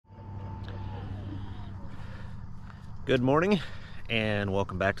Good morning and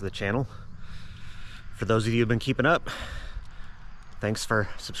welcome back to the channel. For those of you who've been keeping up, thanks for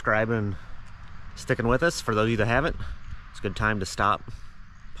subscribing and sticking with us. For those of you that haven't, it's a good time to stop,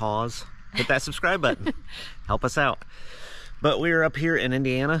 pause, hit that subscribe button. Help us out. But we're up here in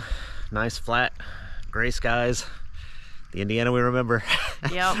Indiana. Nice flat gray skies. The Indiana we remember.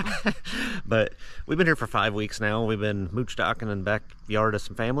 Yep. But we've been here for 5 weeks now. We've been mooch docking in the backyard of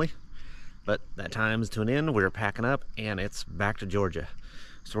some family. But that time's to an end. We're packing up and it's back to Georgia.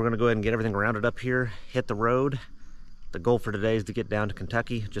 So we're gonna go ahead and get everything rounded up here, hit the road. The goal for today is to get down to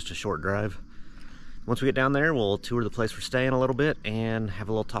Kentucky, just a short drive. Once we get down there, we'll tour the place we're staying a little bit and have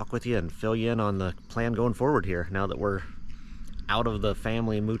a little talk with you and fill you in on the plan going forward here now that we're out of the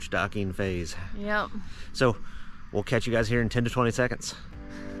family mooch docking phase. Yep. So we'll catch you guys here in 10 to 20 seconds.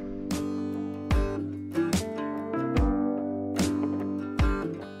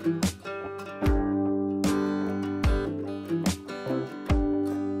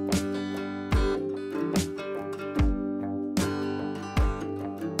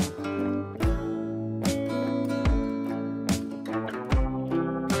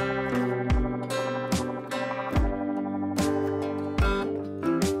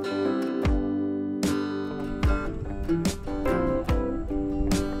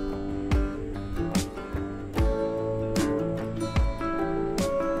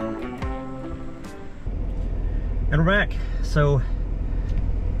 And we're back. So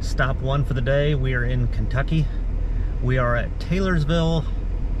stop one for the day. We are in Kentucky. We are at Taylorsville,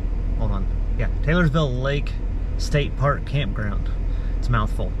 hold on. Yeah, Taylorsville Lake State Park Campground. It's a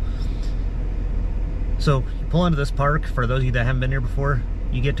mouthful. So you pull into this park. For those of you that haven't been here before,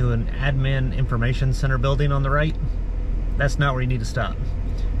 you get to an admin information center building on the right. That's not where you need to stop.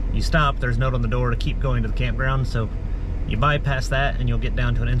 You stop, there's a note on the door to keep going to the campground. So you bypass that and you'll get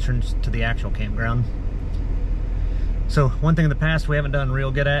down to an entrance to the actual campground. So one thing in the past we haven't done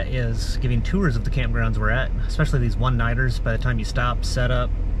real good at is giving tours of the campgrounds we're at, especially these one-nighters. By the time you stop, set up,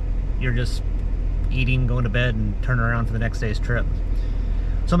 you're just eating, going to bed, and turning around for the next day's trip.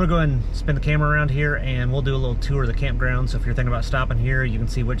 So I'm gonna go ahead and spin the camera around here and we'll do a little tour of the campground. So if you're thinking about stopping here, you can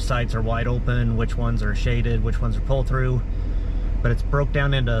see which sites are wide open, which ones are shaded, which ones are pull through. But it's broke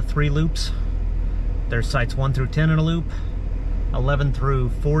down into 3 loops. There's sites 1 through 10 in a loop, 11 through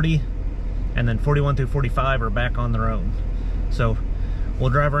 40, and then 41 through 45 are back on their own. So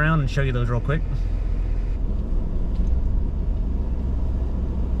we'll drive around and show you those real quick.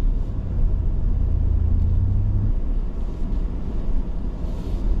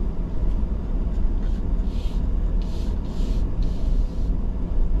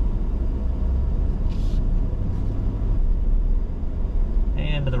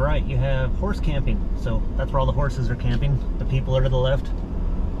 And to the right you have horse camping. So that's where all the horses are camping. The people are to the left.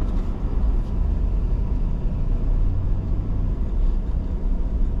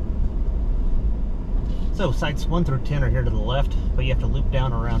 So sites 1 through 10 are here to the left, but you have to loop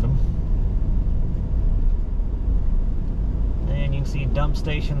down around them. And you can see dump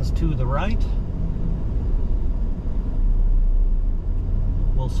stations to the right.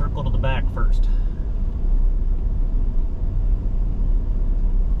 We'll circle to the back first.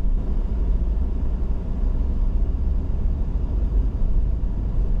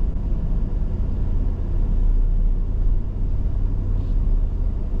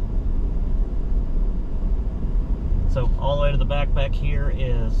 So all the way to the back here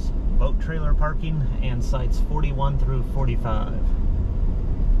is boat trailer parking and sites 41 through 45.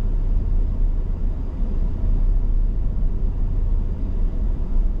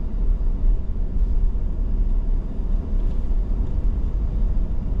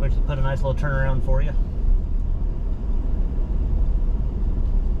 Which will put a nice little turnaround for you.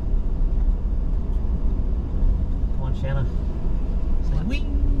 Come on, Shanna. Say whee!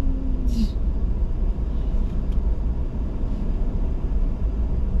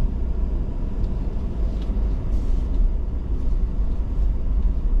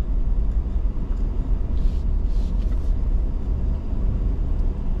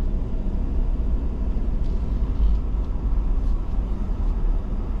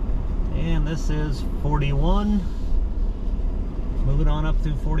 And this is 41, moving on up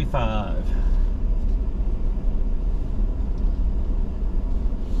through 45.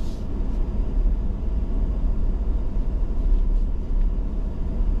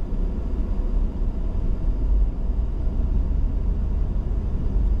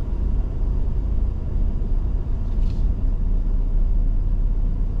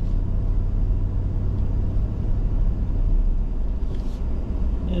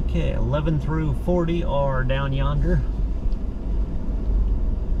 Okay, 11 through 40 are down yonder.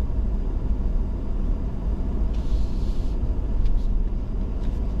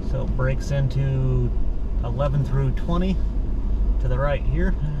 breaks into 11 through 20 to the right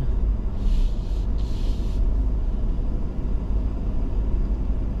here.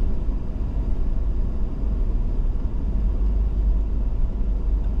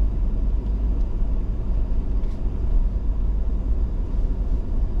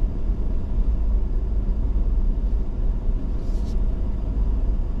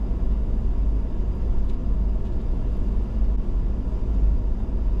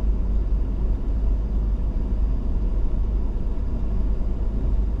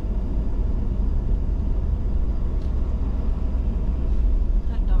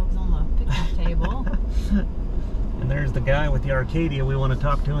 And there's the guy with the Arcadia we want to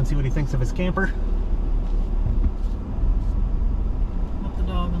talk to and see what he thinks of his camper. With the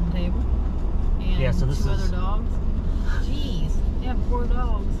dog on the table. And yeah, so this two is other dogs. Jeez, they have 4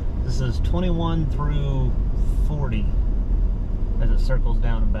 dogs. This is 21 through 40 as it circles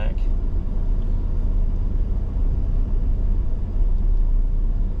down and back.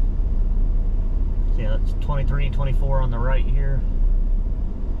 So yeah, that's 23, 24 on the right here.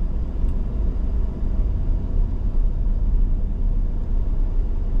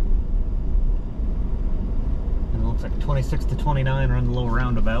 Looks like 26 to 29 are on the little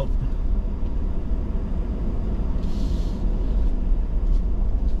roundabout.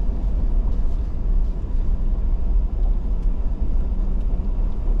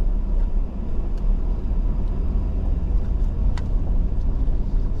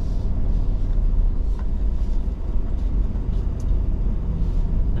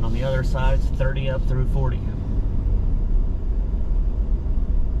 And on the other side, it's 30 up through 40.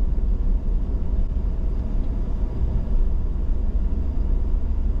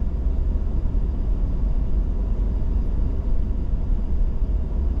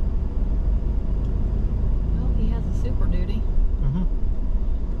 Super Duty.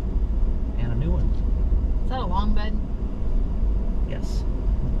 And a new one. Is that a long bed? Yes.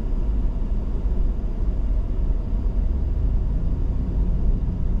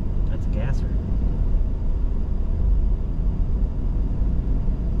 That's a gasser.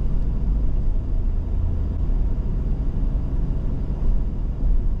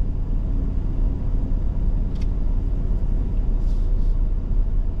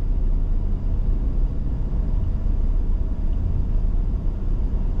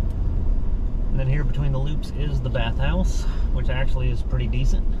 And here between the loops is the bathhouse, which actually is pretty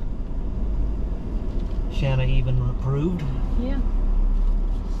decent. Shanna even approved. Yeah.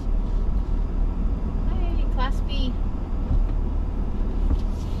 Hey, Class B.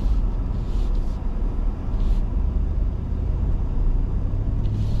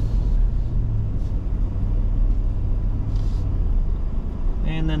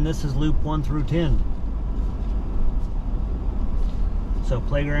 And then this is loop 1 through 10. So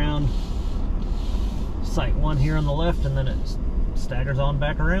playground, site 1 here on the left, and then it staggers on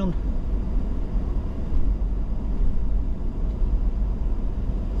back around.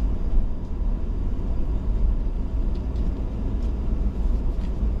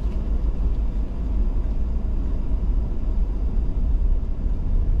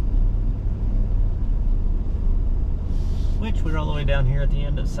 Which we're all the way down here at the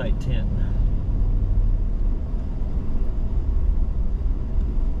end of site 10.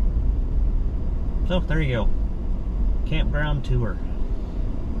 So there you go, campground tour.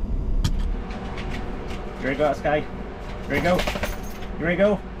 You ready to go out, Sky? You ready to go? You ready to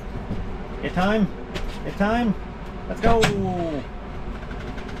go? It's time? It's time? Let's go!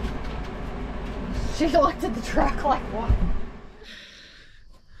 She looked at the truck like, what?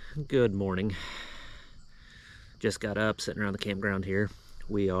 Good morning. Just got up, sitting around the campground here.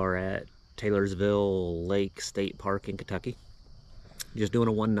 We are at Taylorsville Lake State Park in Kentucky. Just doing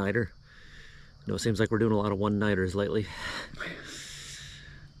a one-nighter. You know, it seems like we're doing a lot of one-nighters lately.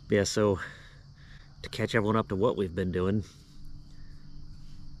 Yeah, so to catch everyone up to what we've been doing,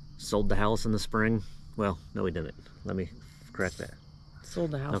 sold the house in the spring. Well, no, we didn't. Let me correct that.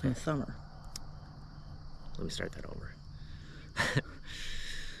 Sold the house in the summer. Let me start that over.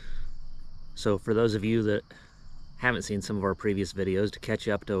 So for those of you that haven't seen some of our previous videos, to catch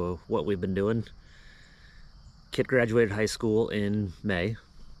you up to what we've been doing, Kit graduated high school in May.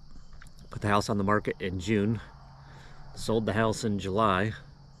 Put the house on the market in June, sold the house in July,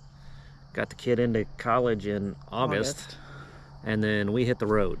 got the kid into college in August, and then we hit the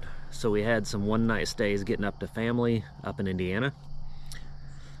road. So we had some one-night stays getting up to family up in Indiana,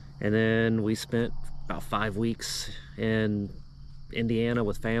 and then we spent about 5 weeks in Indiana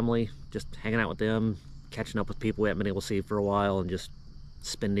with family, just hanging out with them, catching up with people we haven't been able to see for a while, and just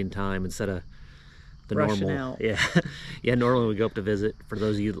spending time instead of the rushing normal. out. Yeah, yeah. Normally we go up to visit. For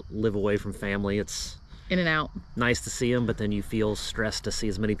those of you that live away from family, it's In and out. nice to see them, but then you feel stressed to see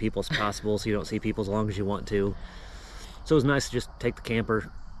as many people as possible, so you don't see people as long as you want to. So it was nice to just take the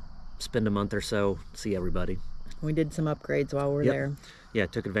camper, spend a month or so, see everybody. We did some upgrades while we were Yep. there. Yeah,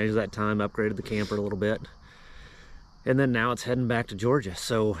 took advantage of that time, upgraded the camper a little bit. And then now it's heading back to Georgia.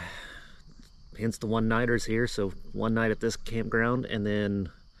 So hence the one-nighters here. So one night at this campground, and then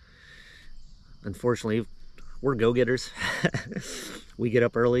unfortunately we're go-getters. We get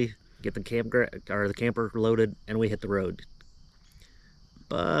up early, get the camper loaded, and we hit the road.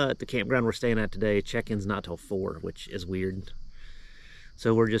 But the campground we're staying at today, check-in's not till 4, which is weird.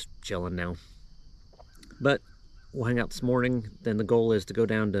 So we're just chilling now. But we'll hang out this morning. Then the goal is to go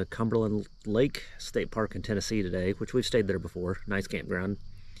down to Cumberland Lake State Park in Tennessee today, which we've stayed there before. Nice campground.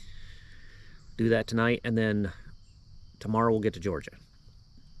 Do that tonight, and then tomorrow we'll get to Georgia.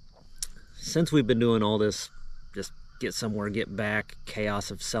 Since we've been doing all this, just get somewhere, get back, chaos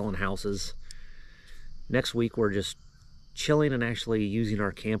of selling houses, next week we're just chilling and actually using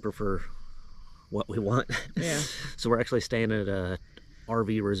our camper for what we want. Yeah. So we're actually staying at a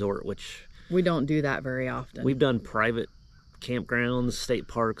RV resort, which We don't do that very often. we've done private campgrounds, state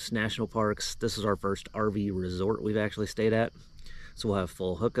parks, national parks. This is our first RV resort we've actually stayed at. So we'll have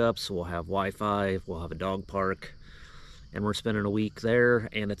full hookups, we'll have Wi-Fi, we'll have a dog park, and we're spending a week there,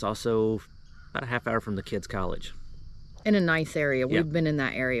 and it's also about a half hour from the kids' college. In a nice area. Yep. We've been in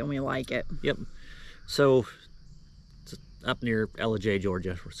that area and we like it. Yep. So it's up near Ellijay,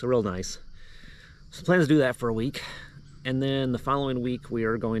 Georgia. So real nice. So the plan is to do that for a week. And then the following week we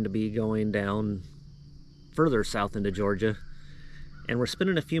are going to be going down further south into Georgia. And we're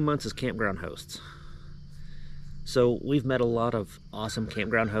spending a few months as campground hosts. So we've met a lot of awesome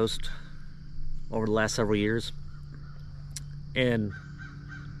campground hosts over the last several years. And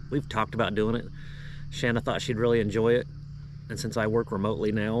we've talked about doing it. Shanna thought she'd really enjoy it. And since I work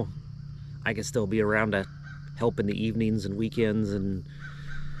remotely now, I can still be around to help in the evenings and weekends and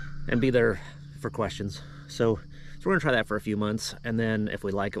be there for questions. So we're gonna try that for a few months, and then if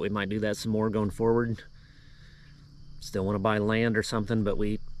we like it, we might do that some more going forward. Still want to buy land or something, but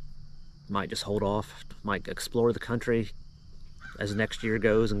we might just hold off, might explore the country as next year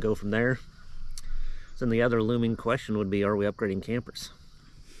goes and go from there. So then the other looming question would be, are we upgrading campers?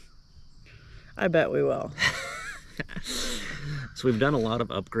 I bet we will. So we've done a lot of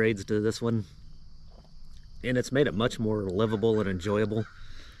upgrades to this one, and it's made it much more livable and enjoyable.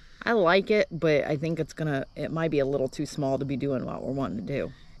 I like it, but I think it might be a little too small to be doing what we're wanting to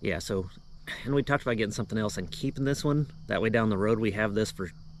do. Yeah, so, and we talked about getting something else and keeping this one. That way down the road we have this for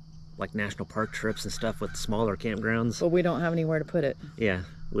like national park trips and stuff with smaller campgrounds. But we don't have anywhere to put it. Yeah,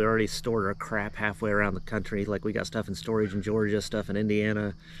 we already stored our crap halfway around the country. Like we got stuff in storage in Georgia, stuff in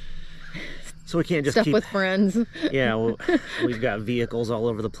Indiana. So we can't just Stuff keep... with friends. Yeah, well, we've got vehicles all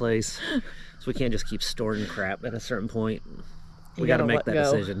over the place. So we can't just keep storing crap at a certain point. We got to make that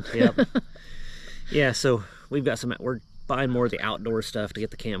decision. Yep. Yeah, so we've got some... We're buying more of the outdoor stuff to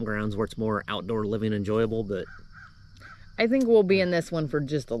get the campgrounds where it's more outdoor living enjoyable, but... I think we'll be in this one for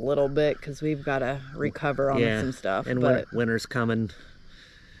just a little bit because we've got to recover on some stuff. And but winter's coming.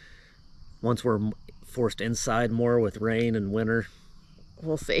 Once we're forced inside more with rain and winter,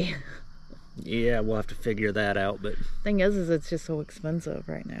 we'll see. Yeah, we'll have to figure that out. But thing is it's just so expensive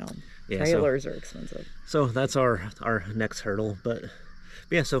right now. Yeah, trailers are expensive. So that's our next hurdle. But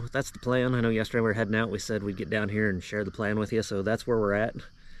yeah, so that's the plan. I know yesterday we were heading out. We said we'd get down here and share the plan with you. So that's where we're at.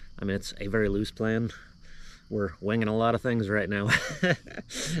 I mean, it's a very loose plan. We're winging a lot of things right now.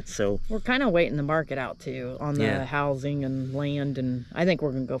 So we're kind of waiting the market out too on the housing and land, and I think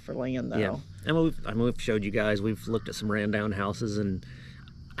we're gonna go for land though. Yeah, and we've showed you guys. We've looked at some ran down houses, and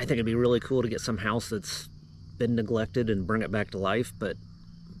I think it'd be really cool to get some house that's been neglected and bring it back to life. But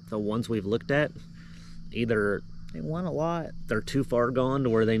the ones we've looked at, either they want a lot, they're too far gone to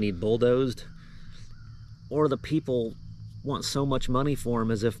where they need bulldozed, or the people want so much money for them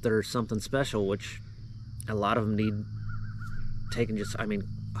as if they're something special, which a lot of them need taken just, I mean,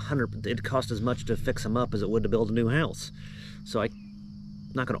 it'd cost as much to fix them up as it would to build a new house. So I'm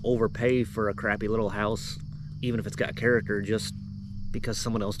not going to overpay for a crappy little house, even if it's got character, just because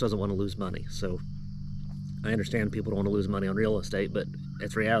someone else doesn't want to lose money. So I understand people don't want to lose money on real estate, but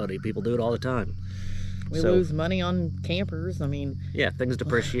it's reality. People do it all the time. We lose money on campers. I mean, yeah, things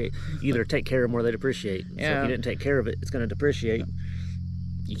depreciate. You either take care of them or they depreciate. Yeah. So if you didn't take care of it, it's going to depreciate.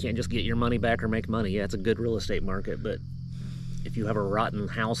 You can't just get your money back or make money. Yeah, it's a good real estate market, but if you have a rotten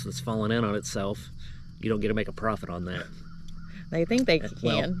house that's fallen in on itself, you don't get to make a profit on that. They think they can.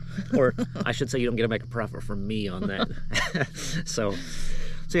 Well, or I should say you don't get to make a profit from me on that. So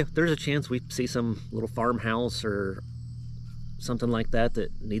So yeah, there's a chance we see some little farmhouse or something like that that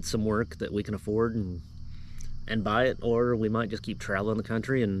needs some work that we can afford and buy it, or we might just keep traveling the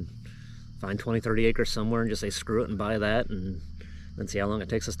country and find 20-30 acres somewhere and just say screw it and buy that and then see how long it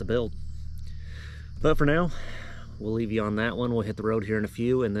takes us to build. But for now, we'll leave you on that one. We'll hit the road here in a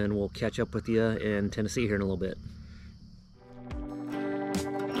few, and then we'll catch up with you in Tennessee here in a little bit.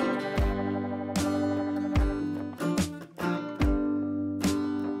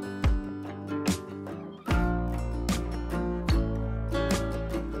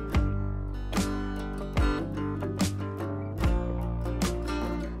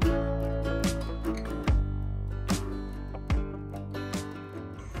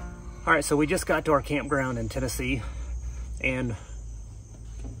 All right, so we just got to our campground in Tennessee, and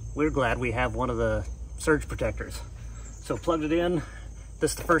we're glad we have one of the surge protectors. So plugged it in.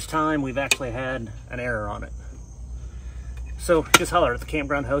 This is the first time we've actually had an error on it. So just holler at the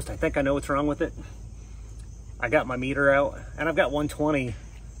campground host. I think I know what's wrong with it. I got my meter out, and I've got 120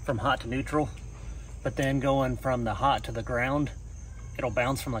 from hot to neutral, but then going from the hot to the ground, it'll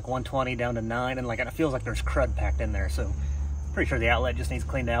bounce from like 120 down to 9, and like it feels like there's crud packed in there. So pretty sure the outlet just needs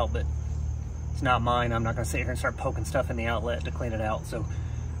cleaned out, but it's not mine. I'm not gonna sit here and start poking stuff in the outlet to clean it out. So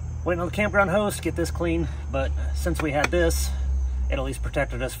waiting on the campground host to get this clean, but since we had this, it at least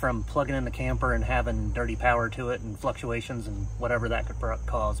protected us from plugging in the camper and having dirty power to it and fluctuations and whatever that could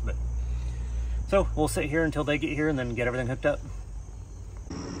cause. But so we'll sit here until they get here and then get everything hooked up.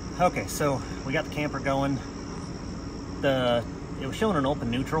 Okay, so we got the camper going. It was showing an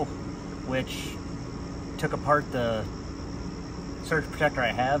open neutral, which took apart the surge protector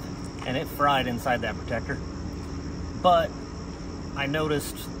I have, and it fried inside that protector. But I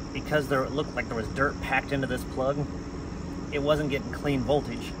noticed, because it looked like there was dirt packed into this plug, it wasn't getting clean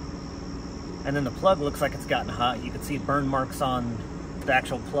voltage. And then the plug looks like it's gotten hot. You can see burn marks on the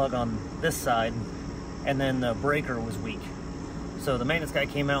actual plug on this side, and then the breaker was weak. So the maintenance guy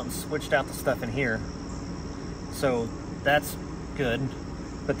came out and switched out the stuff in here. So that's good.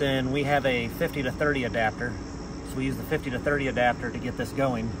 But then we have a 50 to 30 adapter. So we use the 50 to 30 adapter to get this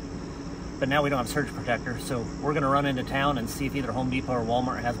going. But now we don't have surge protector, so we're gonna run into town and see if either Home Depot or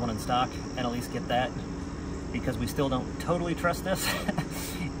Walmart has one in stock and at least get that, because we still don't totally trust this.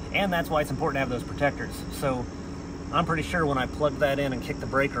 And that's why it's important to have those protectors. So I'm pretty sure when I plug that in and kick the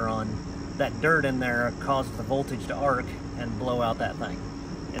breaker on, that dirt in there causes the voltage to arc and blow out that thing,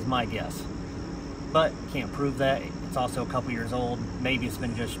 is my guess. But can't prove that. It's also a couple years old. Maybe it's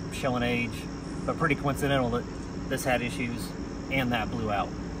been just showing age, but pretty coincidental that this had issues and that blew out.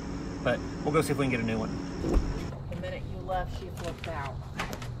 But we'll go see if we can get a new one. The minute you left, she flipped out.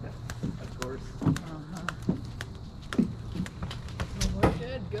 Of course. Well, we're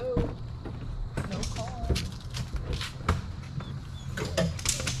good. Go. No call.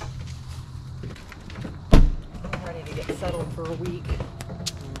 I'm ready to get settled for a week.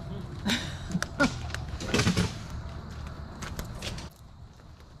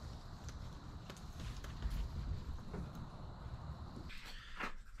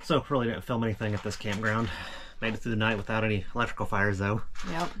 So really didn't film anything at this campground. Made it through the night without any electrical fires though.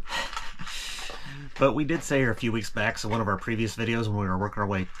 Yep. But we did say here a few weeks back, so one of our previous videos when we were working our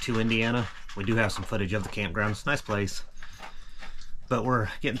way to Indiana, we do have some footage of the campground. It's a nice place. But we're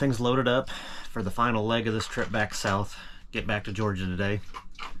getting things loaded up for the final leg of this trip back south. Get back to Georgia today.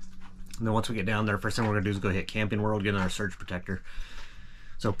 And then once we get down there, first thing we're gonna do is go hit Camping World, get another surge protector.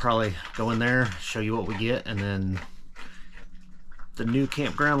 So probably go in there, show you what we get, and then the new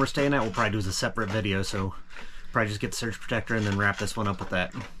campground we're staying at, we'll probably do as a separate video. So probably just get the surge protector and then wrap this one up with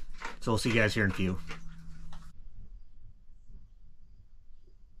that. So we'll see you guys here in a few.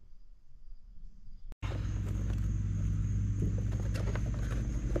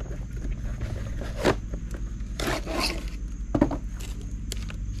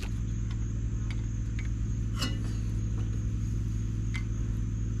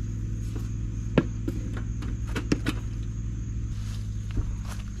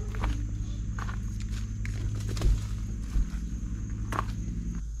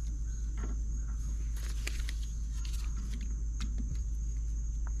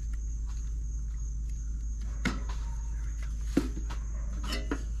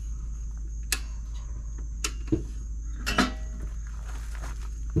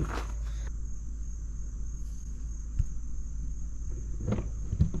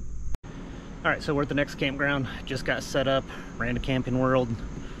 Alright, so we're at the next campground. Just got set up, ran to Camping World.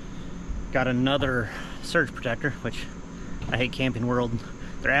 Got another surge protector, which I hate Camping World.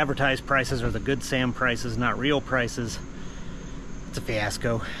 Their advertised prices are the Good Sam prices, not real prices. It's a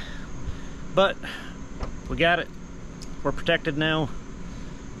fiasco. But we got it. We're protected now.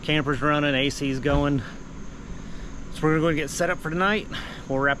 Camper's running, AC's going. So we're going to get set up for tonight.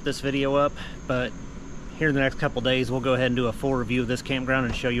 We'll wrap this video up, but here in the next couple days, we'll go ahead and do a full review of this campground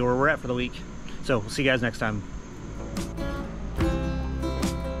and show you where we're at for the week. So we'll see you guys next time.